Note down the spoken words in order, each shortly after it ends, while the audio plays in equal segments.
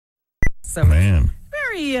So Man.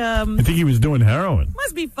 very, I think he was doing heroin.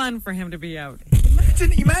 must be fun for him to be out.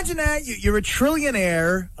 Imagine that. You're a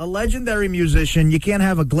trillionaire, a legendary musician. You can't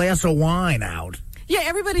have a glass of wine out. Yeah,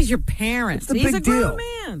 everybody's your parents. It's a He's big a grown deal.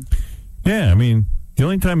 man. Yeah, I mean, the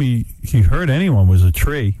only time he hurt anyone was a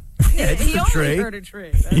tree. Yeah, it's He the only tree. heard a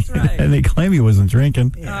tree. That's right. And they claim he wasn't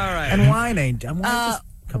drinking. Yeah. All right. And wine ain't.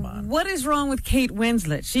 Come on. What is wrong with Kate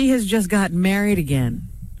Winslet? She has just gotten married again.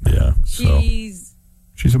 Yeah. She's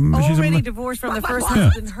She's already divorced from the first Yeah.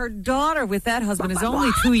 husband. Her daughter with that husband is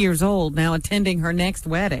only 2 years old now, attending her next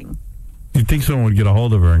wedding. You'd think someone would get a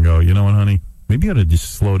hold of her and go, you know what, honey? Maybe you ought to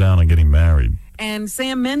just slow down on getting married. And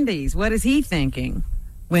Sam Mendes, what is he thinking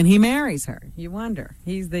when he marries her? You wonder.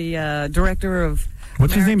 He's the director of...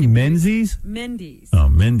 What's his name? Menzies? Mendes. Oh,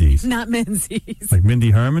 Mendes. Not Menzies. Like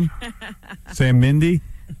Mindy Herman? Sam Mindy?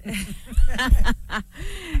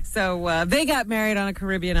 So they got married on a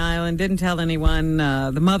Caribbean island, didn't tell anyone.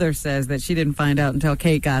 The mother says that she didn't find out until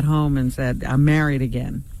Kate got home and said, I'm married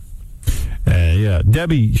again. Yeah.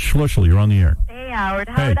 Debbie Schlussel, you're on the air. Hey, Howard.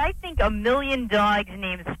 Hey. Howard, I think 1 million dogs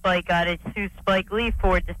named Spike ought to sue Spike Lee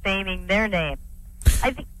for defaming their name.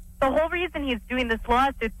 I think the whole reason he's doing this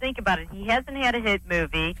lawsuit, think about it, he hasn't had a hit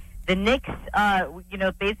movie. The Knicks,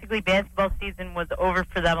 basically basketball season was over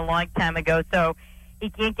for them a long time ago, so he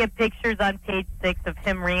can't get pictures on page 6 of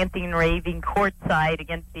him ranting and raving courtside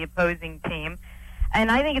against the opposing team. And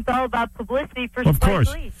I think it's all about publicity for Of Spike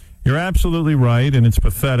course. Lee. You're absolutely right, and it's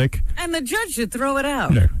pathetic. And the judge should throw it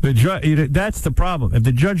out. That's the problem. If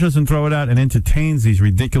the judge doesn't throw it out and entertains these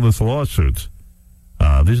ridiculous lawsuits,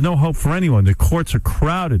 there's no hope for anyone. The courts are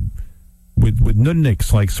crowded with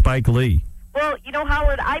nudniks like Spike Lee. Well,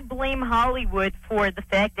 Howard, I blame Hollywood for the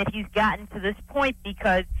fact that he's gotten to this point,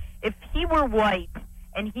 because if he were white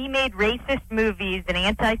and he made racist movies and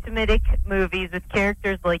anti-Semitic movies with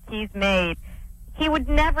characters like he's made, he would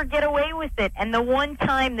never get away with it. And the one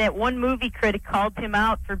time that one movie critic called him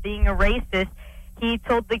out for being a racist, he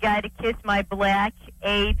told the guy to kiss my black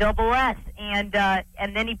ASS, and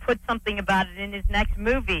then he put something about it in his next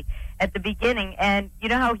movie at the beginning. And you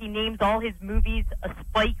know how he names all his movies a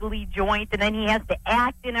Spike Lee joint, and then he has to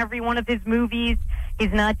act in every one of his movies.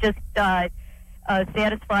 He's not just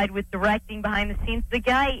satisfied with directing behind the scenes. The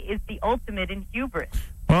guy is the ultimate in hubris.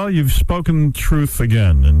 Well, you've spoken truth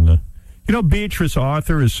again. And, Beatrice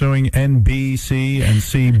Arthur is suing NBC and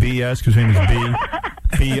CBS because her name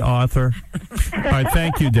is B Arthur. All right,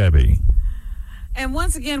 thank you, Debbie. And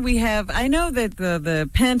once again, I know that the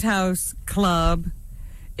Penthouse Club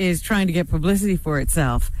is trying to get publicity for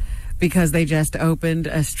itself because they just opened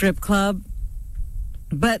a strip club.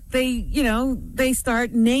 But they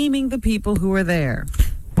start naming the people who are there.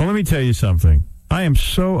 Well, let me tell you something. I am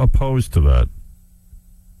so opposed to that.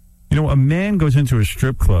 A man goes into a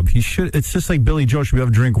strip club. It's just like Billy Joe should be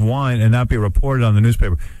able to drink wine and not be reported on the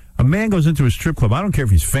newspaper. A man goes into a strip club. I don't care if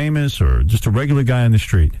he's famous or just a regular guy on the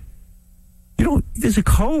street. There's a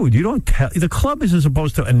code. You don't tell. The club isn't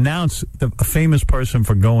supposed to announce a famous person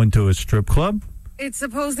for going to a strip club. It's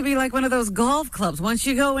supposed to be like one of those golf clubs. Once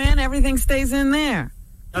you go in, everything stays in there.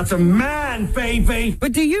 That's a man, baby.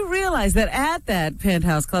 But do you realize that at that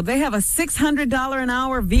Penthouse Club, they have a $600 an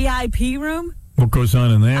hour VIP room? What goes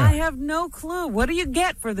on in there? I have no clue. What do you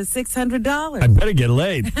get for the $600? I better get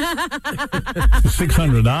laid.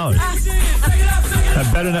 $600.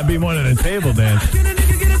 That better not be more than a table dance.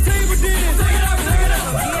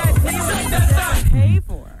 Pay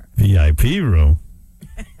for VIP room.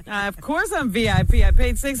 Of course I'm VIP. I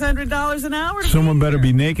paid $600 an hour. Someone better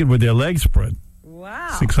be naked with their legs spread.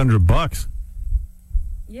 Wow. $600.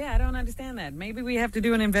 Yeah, I don't understand that. Maybe we have to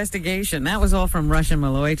do an investigation. That was all from Rush and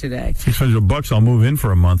Malloy today. $600. I'll move in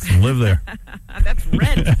for a month and live there. That's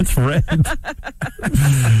rent. That's rent.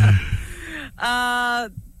 I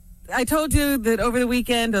told you that over the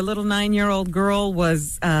weekend, a little 9-year-old girl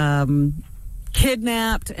was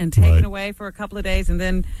kidnapped and taken away for a couple of days and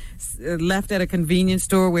then left at a convenience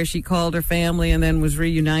store where she called her family and then was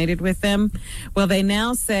reunited with them. Well, they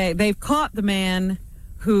now say they've caught the man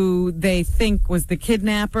who they think was the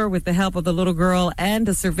kidnapper with the help of the little girl and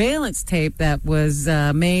a surveillance tape that was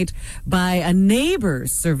made by a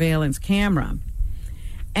neighbor's surveillance camera.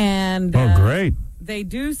 And great. They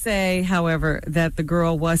do say, however, that the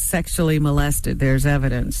girl was sexually molested. There's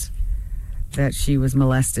evidence that she was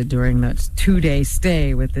molested during that 2-day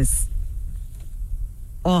stay with this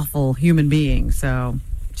awful human being. So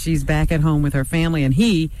she's back at home with her family, and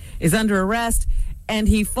he is under arrest. And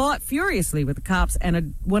he fought furiously with the cops,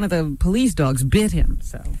 and one of the police dogs bit him.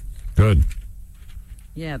 So good.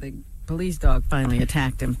 Yeah, the police dog finally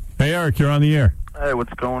attacked him. Hey, Eric, you're on the air. Hey,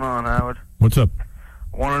 what's going on, Howard? What's up?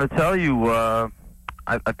 I wanted to tell you,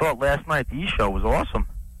 I thought last night the E! Show was awesome.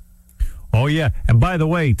 Oh, yeah. And by the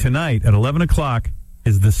way, tonight at 11 o'clock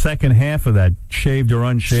is the second half of that shaved or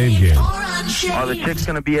unshaved game. Are the chicks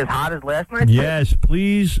going to be as hot as last night? Yes,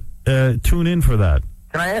 please tune in for that.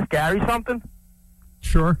 Can I ask Gary something?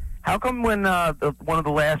 Sure. How come when one of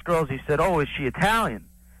the last girls, he said, "Oh, is she Italian?"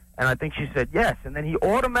 And I think she said yes. And then he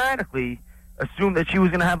automatically assumed that she was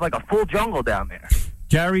going to have like a full jungle down there.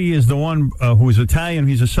 Gary is the one who is Italian.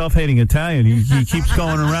 He's a self-hating Italian. He keeps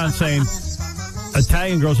going around saying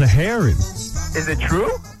Italian girls are hairy. Is it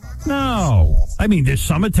true? No. I mean, there's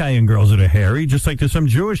some Italian girls that are hairy, just like there's some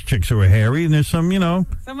Jewish chicks who are hairy, and there's some,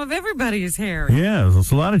 Some of everybody is hairy. Yeah,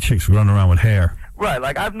 there's a lot of chicks running around with hair. Right,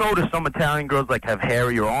 like I've noticed some Italian girls like have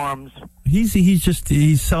hairier arms. He's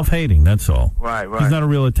self-hating, that's all. Right. He's not a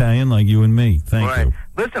real Italian like you and me. Thank you.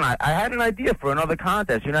 Listen, I had an idea for another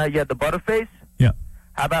contest. You know how you had the Butterface? Yeah.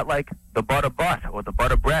 How about like the butter butt or the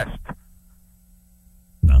butter breast?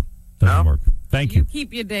 No, doesn't work. Thank you. You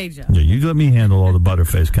keep your day job. Yeah, you let me handle all the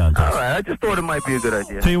Butterface contests. All right, I just thought it might be a good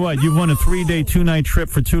idea. Tell you what, you've won a 3-day, 2-night trip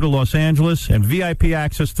for two to Los Angeles and VIP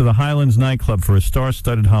access to the Highlands nightclub for a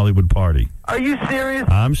star-studded Hollywood party. Are you serious?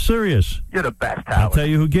 I'm serious. You're the best, Howard. I'll tell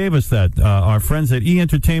you who gave us that. Our friends at E!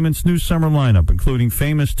 Entertainment's new summer lineup, including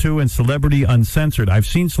Famous 2 and Celebrity Uncensored. I've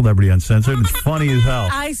seen Celebrity Uncensored. It's funny as hell.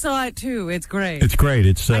 I saw it, too. It's great. It's great.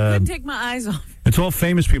 I couldn't take my eyes off. It's all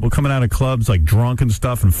famous people coming out of clubs, like drunk and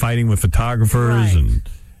stuff, and fighting with photographers, and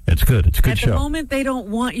it's good. It's a good show. At the moment, they don't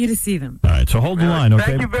want you to see them. All right, so hold the line, okay?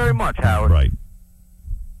 Thank you very much, Howard. Right.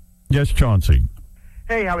 Yes, Chauncey.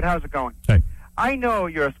 Hey, Howard, how's it going? Hey. I know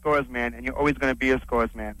you're a scores man, and you're always going to be a scores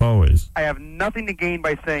man. Always. I have nothing to gain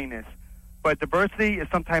by saying this, but diversity is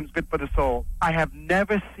sometimes good for the soul. I have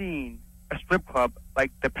never seen a strip club like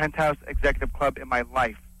the Penthouse Executive Club in my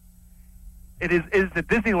life. It is the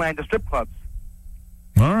Disneyland of strip clubs.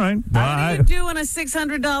 All right. What do you do in a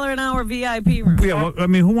 $600 an hour VIP room? Yeah, well, I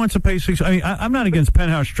mean, who wants to pay $600? I mean, I'm not against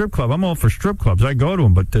Penthouse Strip Club. I'm all for strip clubs. I go to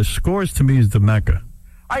them, but the Scores to me is the mecca.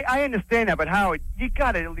 I understand that, but Howard, you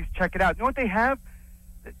got to at least check it out. You know what they have?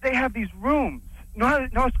 They have these rooms. You know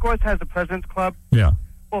how Scores has the President's Club? Yeah.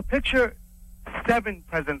 Well, picture 7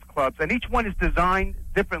 President's Clubs, and each one is designed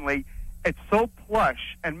differently. It's so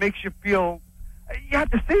plush and makes you feel... You have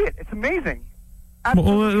to see it. It's amazing. Well,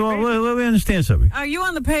 let me understand something. Are you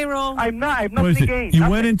on the payroll? I'm not. I have nothing to gain. You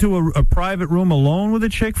went into a private room alone with a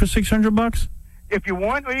chick for $600? If you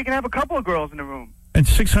want, or you can have a couple of girls in the room. And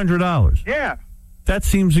 $600? Yeah. That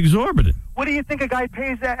seems exorbitant. What do you think a guy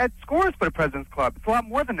pays at Scores for the President's Club? It's a lot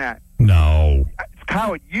more than that. No.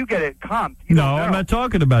 Howard, you get it comped. No, I'm not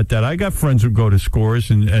talking about that. I got friends who go to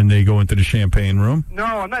Scores and they go into the champagne room. No,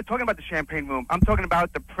 I'm not talking about the champagne room. I'm talking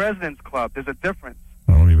about the President's Club. There's a difference.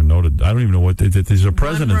 I don't even know what there's a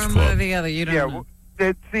President's Club. Club. One or the other, you don't know.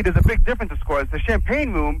 See, there's a big difference of Scores. The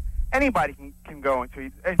champagne room, anybody can go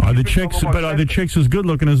into. Are the chicks as good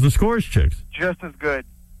looking as the Scores chicks? Just as good.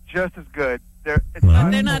 Just as good. They're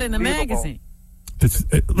not in the magazine.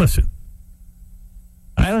 Listen,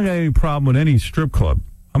 I don't have any problem with any strip club.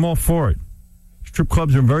 I'm all for it. Strip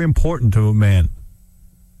clubs are very important to a man.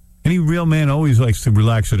 Any real man always likes to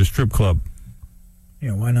relax at a strip club.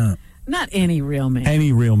 Yeah, why not? Not any real man.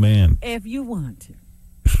 Any real man. If you want to.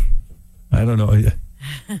 I don't know.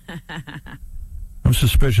 I'm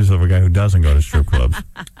suspicious of a guy who doesn't go to strip clubs.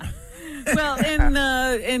 Well,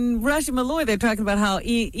 in Rush and Malloy, they're talking about how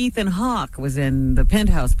Ethan Hawke was in the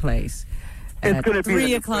Penthouse place at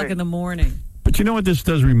 3 o'clock in the morning. But you know what this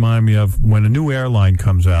does remind me of? When a new airline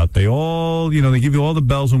comes out, they all, they give you all the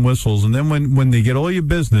bells and whistles, and then when they get all your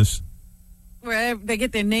business... Where they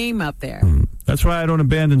get their name up there. That's why I don't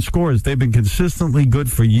abandon Scores. They've been consistently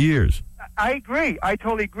good for years. I agree. I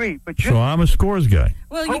totally agree. But so I'm a Scores guy.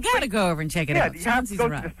 Well, you got to go over and check it out. Yeah, you have to go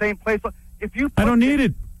to the same place. I don't need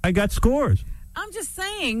it. I got Scores. I'm just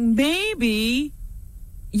saying, maybe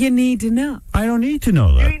you need to know. I don't need to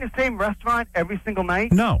know that. You eat in the same restaurant every single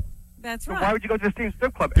night? No. That's so right. Why would you go to the same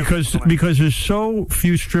strip club Because there's so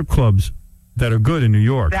few strip clubs that are good in New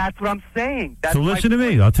York. That's what I'm saying. So listen to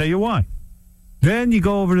me. I'll tell you why. Then you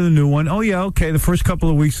go over to the new one. Oh, yeah, okay, the first couple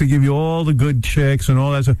of weeks they give you all the good chicks and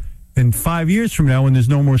all that stuff. And 5 years from now, when there's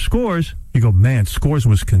no more Scores, you go, man, Scores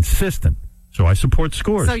was consistent. So I support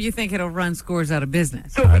Scores. So you think it'll run Scores out of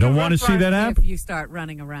business? So I don't want to see that happen. If you start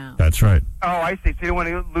running around. That's right. Oh, I see. So you don't want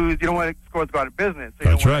to lose. You don't want Scores to go out of business. So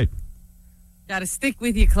that's right. Got to stick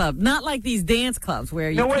with your club. Not like these dance clubs where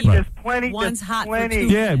you keep there's plenty. One's hot for 2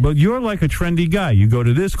 Yeah, but you're like a trendy guy. You go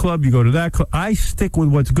to this club, you go to that club. I stick with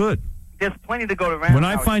what's good. There's plenty to go around. When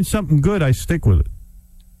I find something good, I stick with it.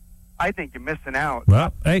 I think you're missing out.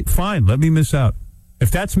 Well, hey, fine. Let me miss out.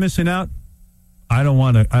 If that's missing out, I don't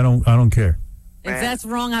want to. I don't care. Man. If that's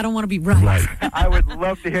wrong, I don't want to be right. Right. I would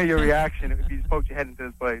love to hear your reaction if you poked your head into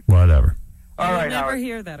this place. Whatever. All You'll right, never Howard.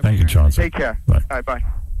 hear that. Thank you, apparently. Chauncey. Take care. Bye. All right,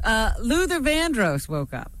 bye. Luther Vandross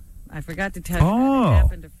woke up. I forgot to tell you that. It Oh,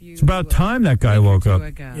 happened a few, it's about time that guy week or woke two up.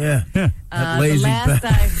 ago. Yeah. Yeah. That The lazy last bastard.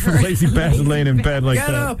 I heard, Lazy bastard laying in bed like Get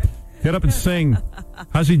that. up. Get up and sing.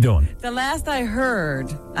 How's he doing? The last I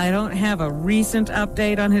heard, I don't have a recent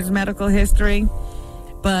update on his medical history,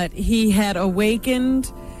 but he had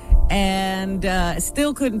awakened and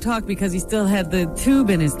still couldn't talk because he still had the tube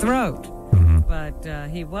in his throat. But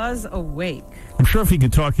he was awake. I'm sure if he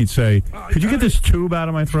could talk, he'd say, could you get this tube out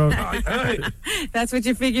of my throat? That's what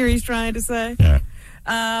you figure he's trying to say? Yeah.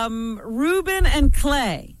 Ruben and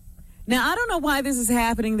Clay. Now, I don't know why this is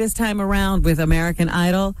happening this time around with American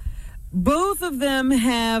Idol. Both of them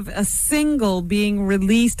have a single being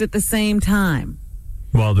released at the same time.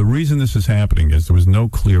 Well, the reason this is happening is there was no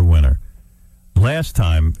clear winner. Last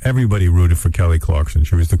time, everybody rooted for Kelly Clarkson.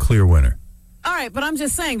 She was the clear winner. All right, but I'm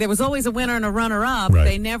just saying there was always a winner and a runner-up. Right.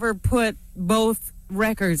 They never put both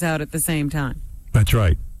records out at the same time. That's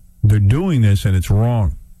right. They're doing this, and it's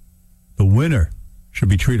wrong. The winner should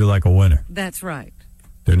be treated like a winner. That's right.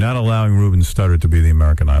 They're not allowing Ruben Studdard to be the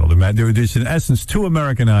American Idol. There's, in essence, two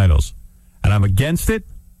American Idols, and I'm against it.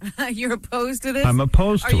 You're opposed to this? I'm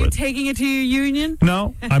opposed Are to you it. taking it to your union?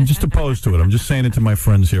 No, I'm just opposed to it. I'm just saying it to my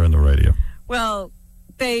friends here on the radio. Well,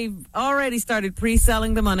 they've already started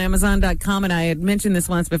pre-selling them on Amazon.com, and I had mentioned this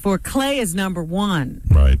once before. Clay is number one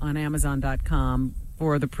Right. on Amazon.com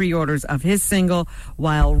for the pre-orders of his single,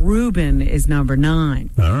 while Ruben is number 9.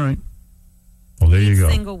 All right. Well, there you Each go.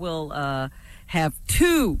 single will have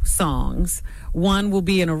 2 songs. One will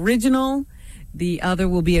be an original. The other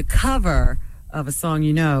will be a cover of a song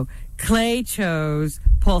you know. Clay chose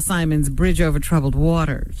Paul Simon's Bridge Over Troubled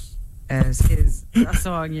Waters as his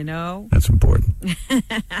song you know. That's important.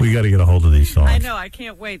 We got to get a hold of these songs. I know. I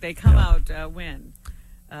can't wait. They come out when?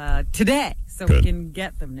 Today. So Good. we can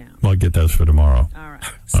get them now. I'll get those for tomorrow. All right.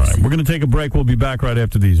 All right. We're going to take a break. We'll be back right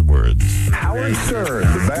after these words. Howard Stern,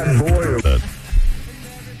 the bad boy.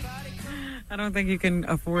 I don't think you can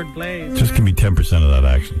afford Blaze. Just give me 10% of that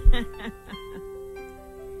action.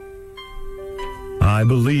 I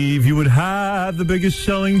believe you would have the biggest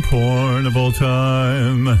selling porn of all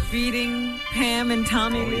time. Beating Pam and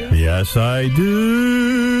Tommy Lee. Yes, I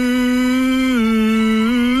do.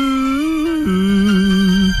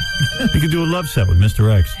 You could do a love set with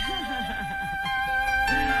Mr. X.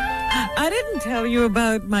 I didn't tell you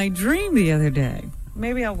about my dream the other day.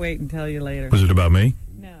 Maybe I'll wait and tell you later. Was it about me?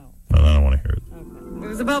 No. Well, I don't want to hear it. It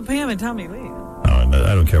was about Pam and Tommy Lee. Oh,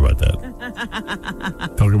 I don't care about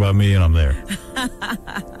that. Talk about me and I'm there.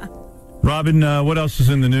 Robin, what else is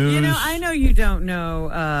in the news? You know, I know you don't know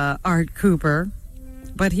Art Cooper,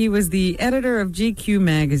 but he was the editor of GQ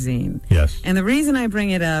magazine. Yes. And the reason I bring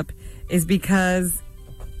it up is because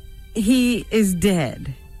he is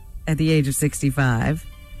dead at the age of 65.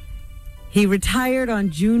 He retired on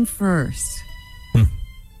June 1st.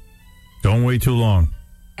 Don't wait too long.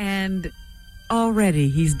 And already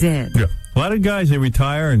he's dead. Yeah. A lot of guys, they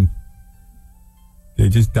retire and they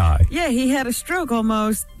just die. Yeah, he had a stroke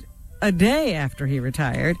almost a day after he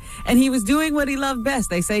retired, and he was doing what he loved best.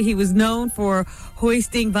 They say he was known for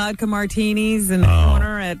hoisting vodka martinis in the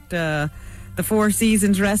corner at the Four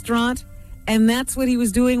Seasons restaurant, and that's what he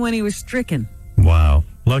was doing when he was stricken. Wow.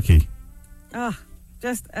 Lucky. Oh,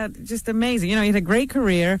 just amazing. You know, he had a great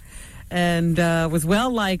career and was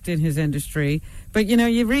well-liked in his industry. But, you know,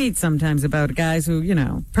 you read sometimes about guys who, you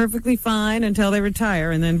know, perfectly fine until they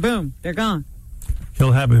retire, and then, boom, they're gone.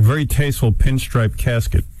 He'll have a very tasteful pinstripe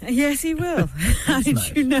casket. Yes, he will. How did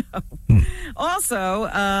you know?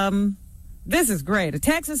 Also, this is great. A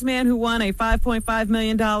Texas man who won a $5.5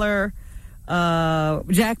 million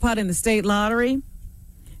jackpot in the state lottery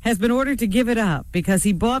has been ordered to give it up because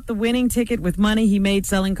he bought the winning ticket with money he made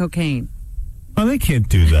selling cocaine. Oh, they can't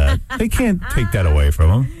do that. They can't take that away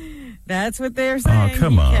from him. That's what they're saying. Oh,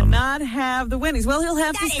 come he on. cannot have the winnings. Well, he'll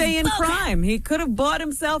have to stay in crime. He could have bought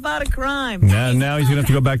himself out of crime. Now he's going to have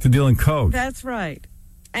to go back to dealing coke. That's right.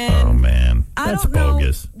 And Oh, man. I That's don't know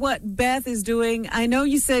bogus. what Beth is doing. I know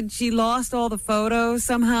you said she lost all the photos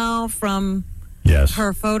somehow from Yes.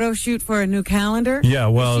 her photo shoot for a new calendar. Yeah,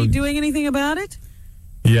 well- Is she doing anything about it?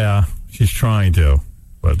 Yeah, she's trying to,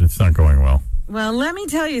 but it's not going well. Well, let me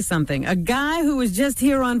tell you something. A guy who was just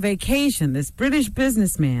here on vacation, this British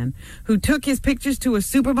businessman who took his pictures to a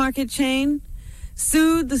supermarket chain,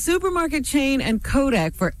 sued the supermarket chain and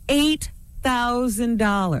Kodak for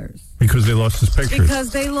 $8,000 Because they lost his pictures.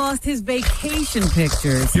 because they lost his vacation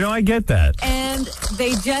pictures. You know, I get that. And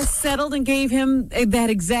they just settled and gave him that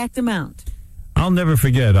exact amount. I'll never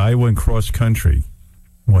forget, I went cross-country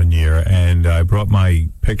one year, and I brought my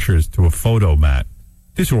pictures to a photo mat.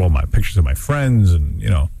 These were all my pictures of my friends, and,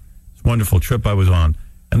 this wonderful trip I was on.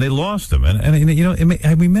 And they lost them. And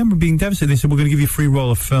I remember being devastated. They said, we're going to give you a free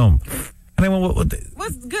roll of film. And I went,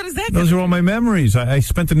 what's good is that? Those are all my memories. I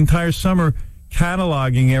spent an entire summer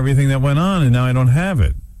cataloging everything that went on, and now I don't have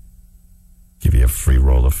it. Give you a free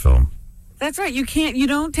roll of film. That's right. You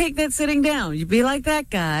don't take that sitting down. You be like that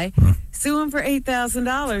guy. Sue him for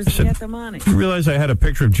 $8,000 and get the money. You realize I had a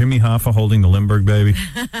picture of Jimmy Hoffa holding the Lindbergh baby?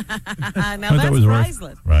 Now that's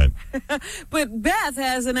priceless. Right. But Beth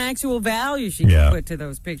has an actual value she can put to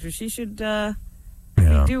those pictures. She should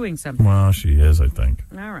be doing something. Well, she is, I think.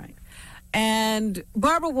 All right. And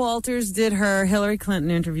Barbara Walters did her Hillary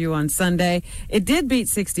Clinton interview on Sunday. It did beat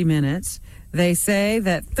 60 Minutes. They say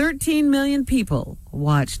that 13 million people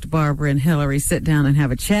watched Barbara and Hillary sit down and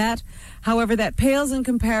have a chat. However, that pales in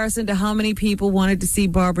comparison to how many people wanted to see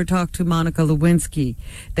Barbara talk to Monica Lewinsky.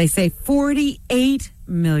 They say 48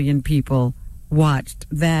 million people watched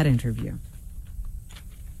that interview.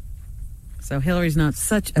 So Hillary's not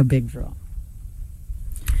such a big draw.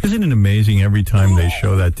 Isn't it amazing every time they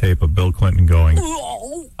show that tape of Bill Clinton going,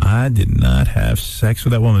 I did not have sex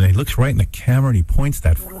with that woman. And he looks right in the camera and he points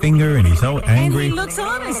that finger and he's so angry. And he looks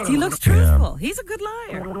honest. He looks truthful. He's a good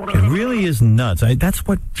liar. It really is nuts. That's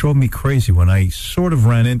what drove me crazy when I sort of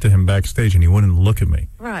ran into him backstage and he wouldn't look at me.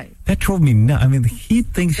 Right. That drove me nuts. I mean, he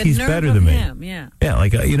thinks he's better than me. Yeah,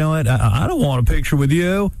 like, you know what? I don't want a picture with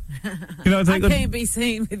you. I can't be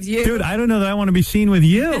seen with you. Dude, I don't know that I want to be seen with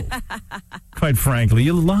you. Quite frankly,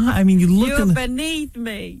 you lie. I mean, you're beneath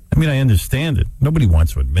me. I mean, I understand it. Nobody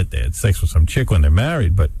wants to admit they had sex with some chick when they're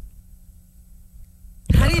married, but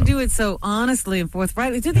how do you do it so honestly and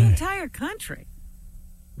forthrightly to the entire country?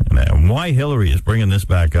 And why Hillary is bringing this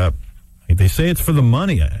back up? They say it's for the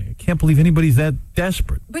money. I can't believe anybody's that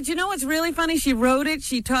desperate. But you know what's really funny? She wrote it.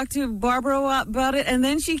 She talked to Barbara about it. And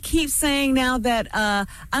then she keeps saying now that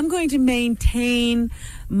I'm going to maintain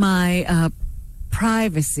my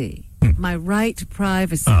privacy, my right to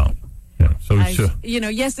privacy. Oh, yeah. So,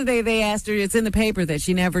 yesterday they asked her, it's in the paper, that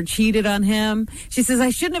she never cheated on him. She says,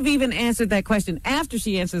 I shouldn't have even answered that question after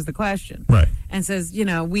she answers the question. Right. And says,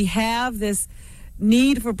 we have this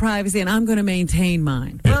need for privacy, and I'm going to maintain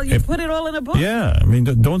mine. Well, you put it all in a book. Yeah, I mean,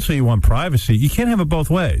 don't say you want privacy. You can't have it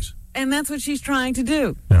both ways. And that's what she's trying to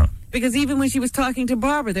do. Yeah. Because even when she was talking to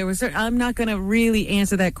Barbara, there was I'm not going to really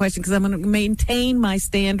answer that question because I'm going to maintain my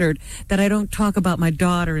standard that I don't talk about my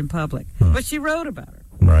daughter in public. But she wrote about her.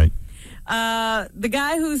 Right. The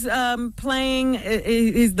guy who's playing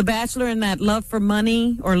is the Bachelor in that Love or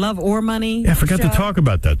Money Yeah, I forgot to talk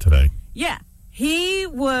about that today. Yeah. He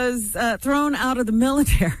was thrown out of the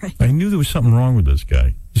military. I knew there was something wrong with this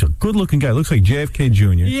guy. He's a good-looking guy. Looks like JFK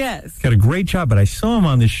Jr. Yes. Got a great job, but I saw him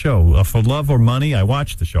on this show, For Love or Money. I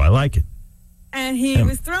watched the show. I like it. And he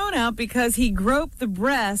was thrown out because he groped the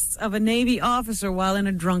breasts of a Navy officer while in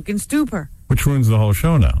a drunken stupor. Which ruins the whole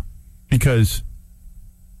show now. Because,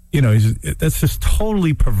 that's just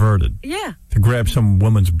totally perverted. Yeah. To grab some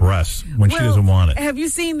woman's breasts when she doesn't want it. Have you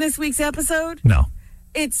seen this week's episode? No.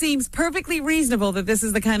 It seems perfectly reasonable that this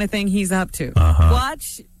is the kind of thing he's up to.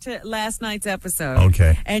 Watch last night's episode.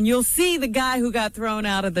 Okay. And you'll see the guy who got thrown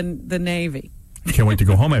out of the Navy. I can't wait to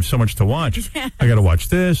go home. I have so much to watch. Yeah. I got to watch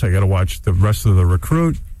this. I got to watch the rest of The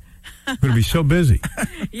Recruit. I'm going to be so busy.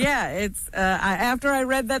 Yeah, it's after I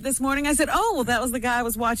read that this morning, I said, oh, well, that was the guy I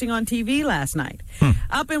was watching on TV last night.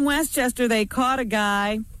 Up in Westchester, they caught a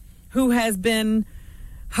guy who has been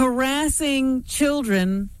harassing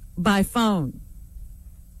children by phone.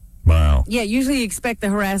 Wow. Yeah, usually you expect the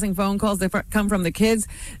harassing phone calls that come from the kids.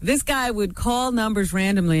 This guy would call numbers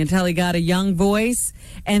randomly until he got a young voice,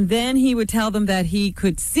 and then he would tell them that he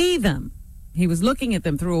could see them. He was looking at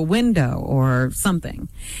them through a window or something.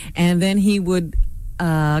 And then he would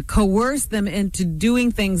coerce them into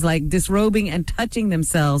doing things like disrobing and touching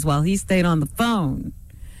themselves while he stayed on the phone.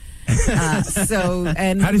 How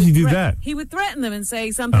does he do that? He would threaten them and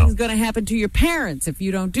say something's going to happen to your parents if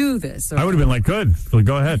you don't do this. I would have been like, good,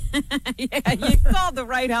 go ahead. Yeah, you called the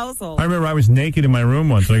right household. I remember I was naked in my room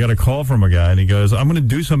once, and I got a call from a guy, and he goes, I'm going to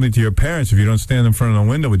do something to your parents if you don't stand in front of the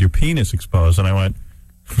window with your penis exposed. And I went,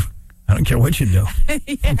 I don't care what you do.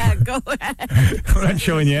 Yeah, go ahead. I'm not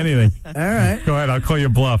showing you anything. All right. Go ahead, I'll call your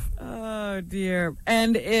bluff. Oh, dear.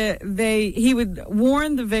 And he would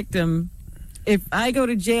warn the victim, if I go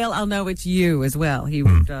to jail, I'll know it's you as well. He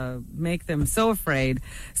would make them so afraid.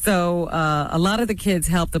 So a lot of the kids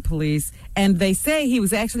helped the police, and they say he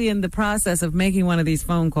was actually in the process of making one of these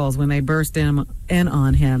phone calls when they burst in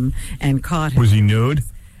on him and caught him. Was he nude?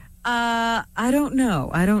 I don't know.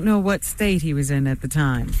 I don't know what state he was in at the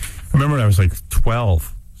time. I remember when I was like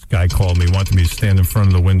 12. This guy called me, wanted me to stand in front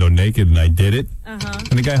of the window naked, and I did it. And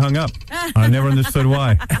the guy hung up. I never understood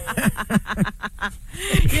why.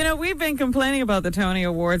 You know, we've been complaining about the Tony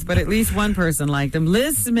Awards, but at least one person liked them.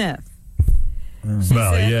 Liz Smith. She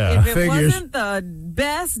said, yeah. if it wasn't the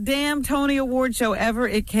best damn Tony Award show ever,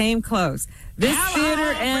 it came close. This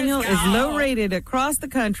theater annual is low rated across the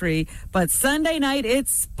country, but Sunday night it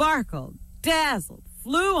sparkled, dazzled,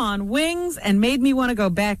 flew on wings, and made me want to go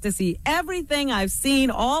back to see everything I've seen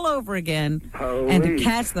all over again and to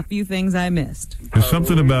catch the few things I missed. There's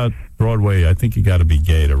something about Broadway. I think you got to be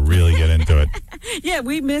gay to really get into it. Yeah,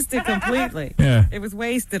 we missed it completely. Yeah. It was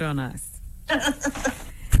wasted on us.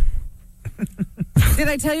 Did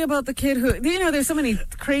I tell you about the kid who, you know, there's so many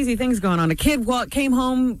crazy things going on. A kid came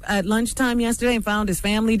home at lunchtime yesterday and found his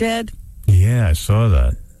family dead. Yeah, I saw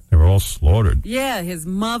that. They were all slaughtered. Yeah, his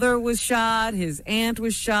mother was shot. His aunt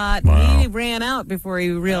was shot. Wow. He ran out before he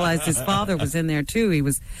realized his father was in there, too. He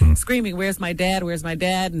was screaming, "Where's my dad? Where's my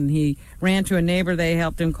dad?" And he ran to a neighbor. They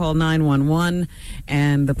helped him call 911,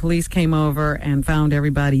 and the police came over and found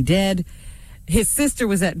everybody dead. His sister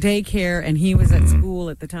was at daycare, and he was at school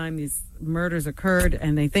at the time these murders occurred,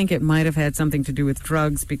 and they think it might have had something to do with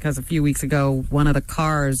drugs because a few weeks ago, one of the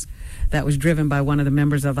cars that was driven by one of the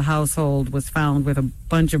members of the household was found with a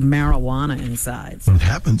bunch of marijuana inside. So It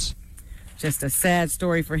happens. just a sad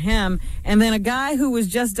story for him. And then a guy who was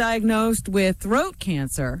just diagnosed with throat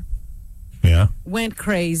cancer Yeah. went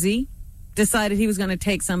crazy, decided he was going to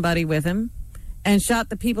take somebody with him, and shot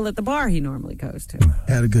the people at the bar he normally goes to.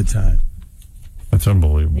 Had a good time. That's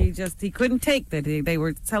unbelievable. He couldn't take that. They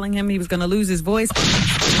were telling him he was going to lose his voice.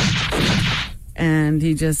 And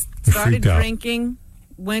he just started freaked out. drinking,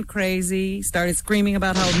 went crazy, started screaming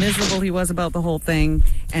about how miserable he was about the whole thing,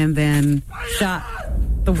 and then shot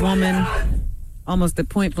the woman almost at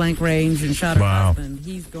point blank range and shot her Wow. husband.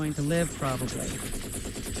 He's going to live probably.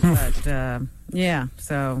 But, yeah,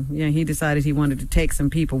 so, yeah, he decided he wanted to take some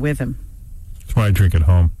people with him. That's why I drink at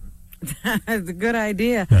home. It's a good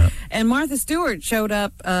idea. Yeah. And Martha Stewart showed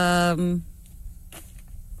up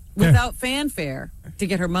without fanfare to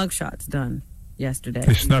get her mugshots done yesterday.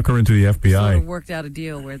 They snuck her into the FBI. Sort of worked out a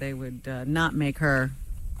deal where they would not make her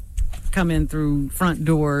come in through front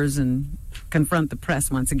doors and confront the press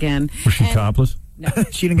once again. Was she topless? No.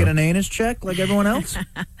 She didn't get an anus check like everyone else?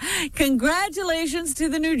 Congratulations to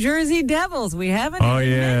the New Jersey Devils. We haven't Oh,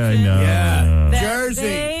 even yeah, I mentioned know. Yeah. that Jersey.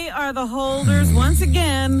 they are the holders once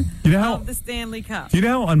again You know how- of the Stanley Cup. Do you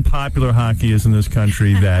know how unpopular hockey is in this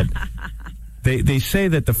country that they say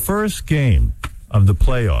that the first game of the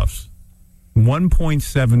playoffs,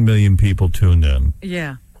 1.7 million people tuned in.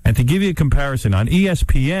 Yeah. And to give you a comparison, on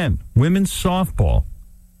ESPN, women's softball,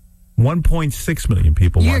 1.6 million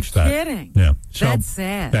people You're watched that. kidding. Yeah. That's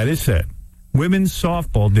sad. That is sad. Women's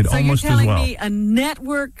softball did So almost you're as telling well. me a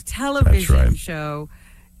network television right. show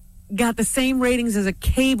got the same ratings as a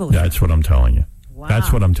cable That's what I'm telling you. Wow.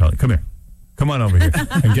 That's what I'm telling you. Come here. Come on over here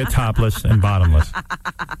and get topless and bottomless.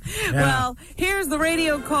 Well, here's the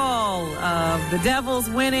radio call of the Devils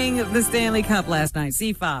winning the Stanley Cup last night.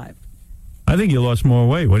 C5. I think you lost more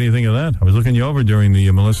weight. What do you think of that? I was looking you over during the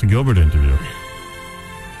Melissa Gilbert interview.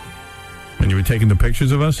 And you were taking the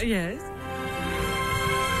pictures of us? Yes.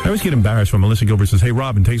 I always get embarrassed when Melissa Gilbert says, "Hey,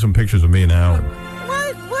 Robin, take some pictures of me and Howard."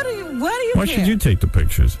 What do you Why care? should you take the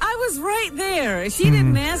pictures? I was right there. She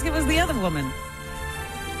didn't ask. It was the other woman.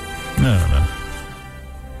 No. And I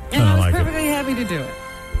I don't was like it. perfectly happy to do it.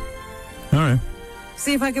 All right.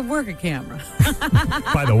 See if I could work a camera.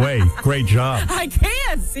 By the way, great job. I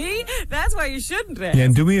can't, see? That's why you shouldn't ask. Yeah,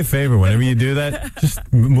 and do me a favor. Whenever you do that, just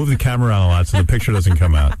move the camera around a lot so the picture doesn't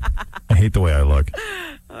come out. I hate the way I look.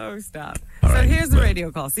 Oh, stop. All So right, here's the but- radio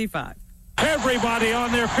call. C5. Everybody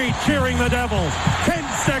on their feet cheering the Devils. 10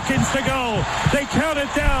 seconds to go. They count it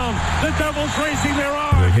down. The Devils raising their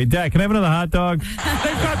arms. Like, hey, Dad, can I have another hot dog?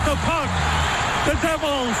 They've got the puck. The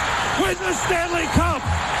Devils win the Stanley Cup.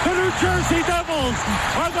 The New Jersey Devils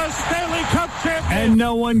are the Stanley Cup champions. And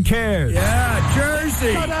no one cares. Yeah,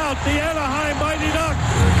 Jersey. Shut out the Anaheim Mighty Ducks.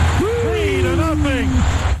 3-0.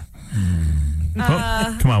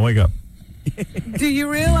 Oh, come on, wake up. Do you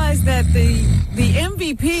realize that the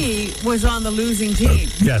MVP was on the losing team?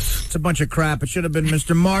 Yes. It's a bunch of crap. It should have been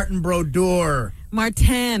Mr. Martin Brodeur.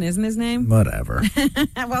 Martin, isn't his name? Whatever.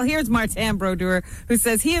 Well, here's Martin Brodeur, who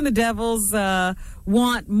says he and the Devils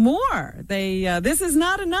want more. This is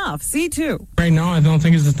not enough. C2. Right now, I don't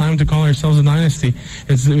think it's the time to call ourselves a dynasty.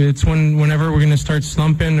 It's whenever we're going to start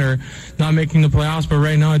slumping or not making the playoffs. But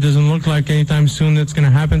right now, it doesn't look like anytime soon that's going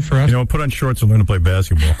to happen for us. You know, put on shorts and learn to play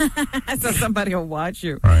basketball. So somebody will watch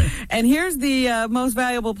you. Right. And here's the most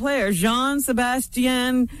valuable player,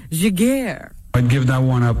 Jean-Sébastien Giguère. I'd give that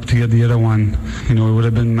one up to get the other one. You know, it would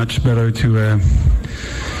have been much better to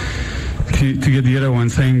get the other one,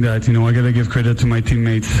 saying that, you know, I got to give credit to my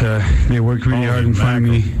teammates. They worked really hard in front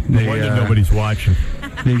of me. Nobody's watching.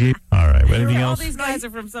 All right. Anything else? All these guys are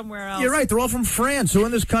from somewhere else. You're right. They're all from France. Who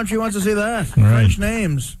in this country wants to see that? Right. French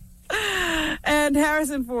names. And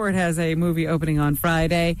Harrison Ford has a movie opening on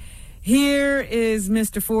Friday. Here is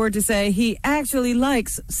Mr. Ford to say he actually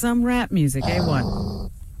likes some rap music. A1.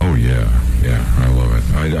 Oh, yeah, I love it.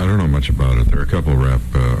 I don't know much about it. There are a couple of rap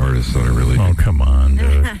artists that I really Oh, come on,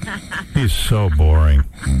 dude. He's so boring.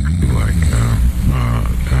 like.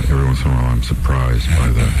 Every once in a while, I'm surprised by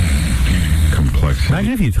the complexity.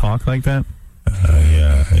 Imagine if you talk like that.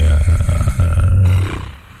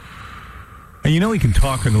 And you know he can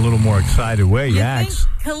talk in a little more excited way. He You acts.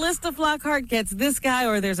 think Callista Flockhart gets this guy,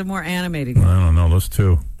 or there's a more animated I guy? don't know, those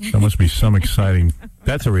two. That must be some exciting.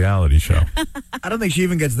 That's a reality show. I don't think she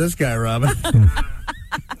even gets this guy, Robin.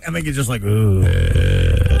 I think it's just like, ooh.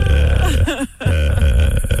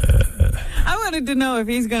 I wanted to know if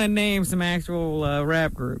he's going to name some actual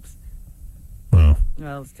rap groups. Well,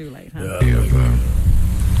 it's too late, huh?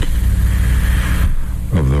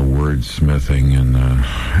 Of the wordsmithing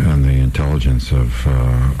and the intelligence of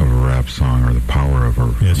a rap song, or the power of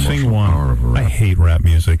a sing power of a one. rap. I hate rap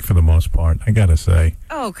music for the most part, I gotta say.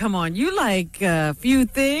 Oh, come on. You like a few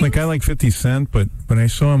things? Like, I like 50 Cent, but when I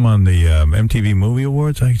saw him on the MTV Movie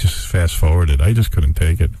Awards, I just fast-forwarded. I just couldn't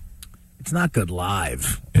take it. It's not good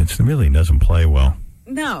live. It really doesn't play well.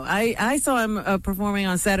 No, I saw him performing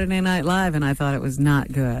on Saturday Night Live, and I thought it was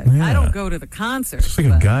not good. Yeah. I don't go to the concerts. It's like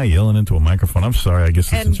a guy yelling into a microphone. I'm sorry, I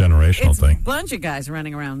guess it's a generational it's thing. a bunch of guys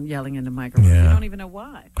running around yelling into microphones. Yeah. You don't even know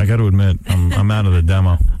why. I got to admit, I'm out of the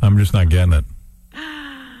demo. I'm just not getting it.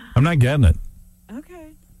 I'm not getting it. Okay.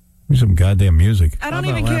 Give me some goddamn music. I don't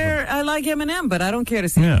even care. I like Eminem, but I don't care to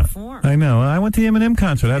see him perform. I know. I went to the Eminem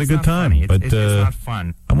concert. I had a good time. But it's not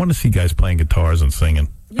fun. I want to see guys playing guitars and singing.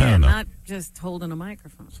 I Yeah, don't know. not just holding a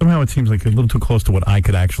microphone. Somehow it seems like a little too close to what I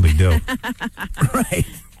could actually do. Right.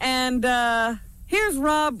 And here's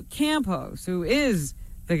Rob Campos, who is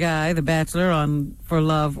the guy, the Bachelor on For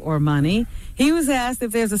Love or Money. He was asked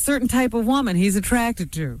if there's a certain type of woman he's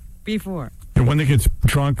attracted to before. And when they gets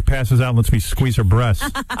drunk, passes out, and lets me squeeze her breasts.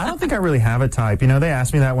 I don't think I really have a type. You know, they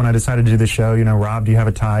asked me that when I decided to do the show. You know, Rob, do you have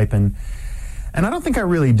a type? And I don't think I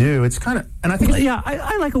really do. It's kind of, and I think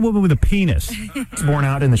I like a woman with a penis. It's borne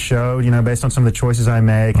out in the show, you know, based on some of the choices I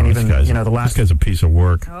make, and even, you know, the last. This guy's a piece of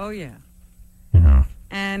work. Oh, yeah. Yeah.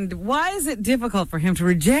 And why is it difficult for him to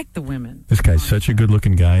reject the women? This guy's such a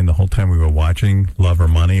good-looking guy, and the whole time we were watching Love or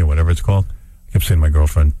Money or whatever it's called, I kept saying to my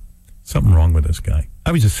girlfriend, something wrong with this guy.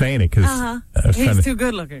 I was just saying it because I was trying He's to, too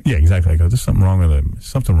good looking. Yeah, exactly. I go, there's something wrong with him.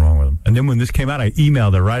 Something wrong with him. And then when this came out, I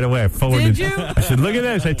emailed her right away. I forwarded. Did you? I said, look at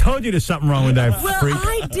this. I told you there's something wrong with that Well, freak.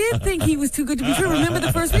 I did think he was too good to be true. Remember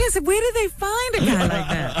the first week? I said, where did they find a guy like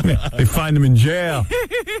that? Yeah, they find him in jail.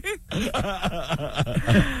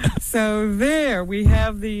 So there, we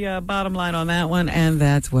have the bottom line on that one, and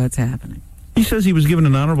that's what's happening. He says he was given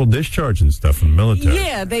an honorable discharge and stuff from the military.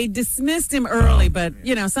 Yeah, they dismissed him early, but,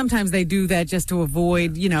 you know, sometimes they do that just to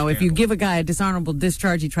avoid, you know, if you give a guy a dishonorable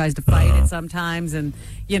discharge, he tries to fight it sometimes, and,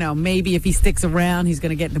 you know, maybe if he sticks around, he's going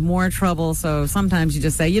to get into more trouble, so sometimes you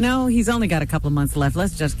just say, you know, he's only got a couple of months left,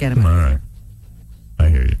 let's just get him out of here. I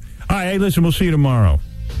hear you. All right, hey, listen, we'll see you tomorrow.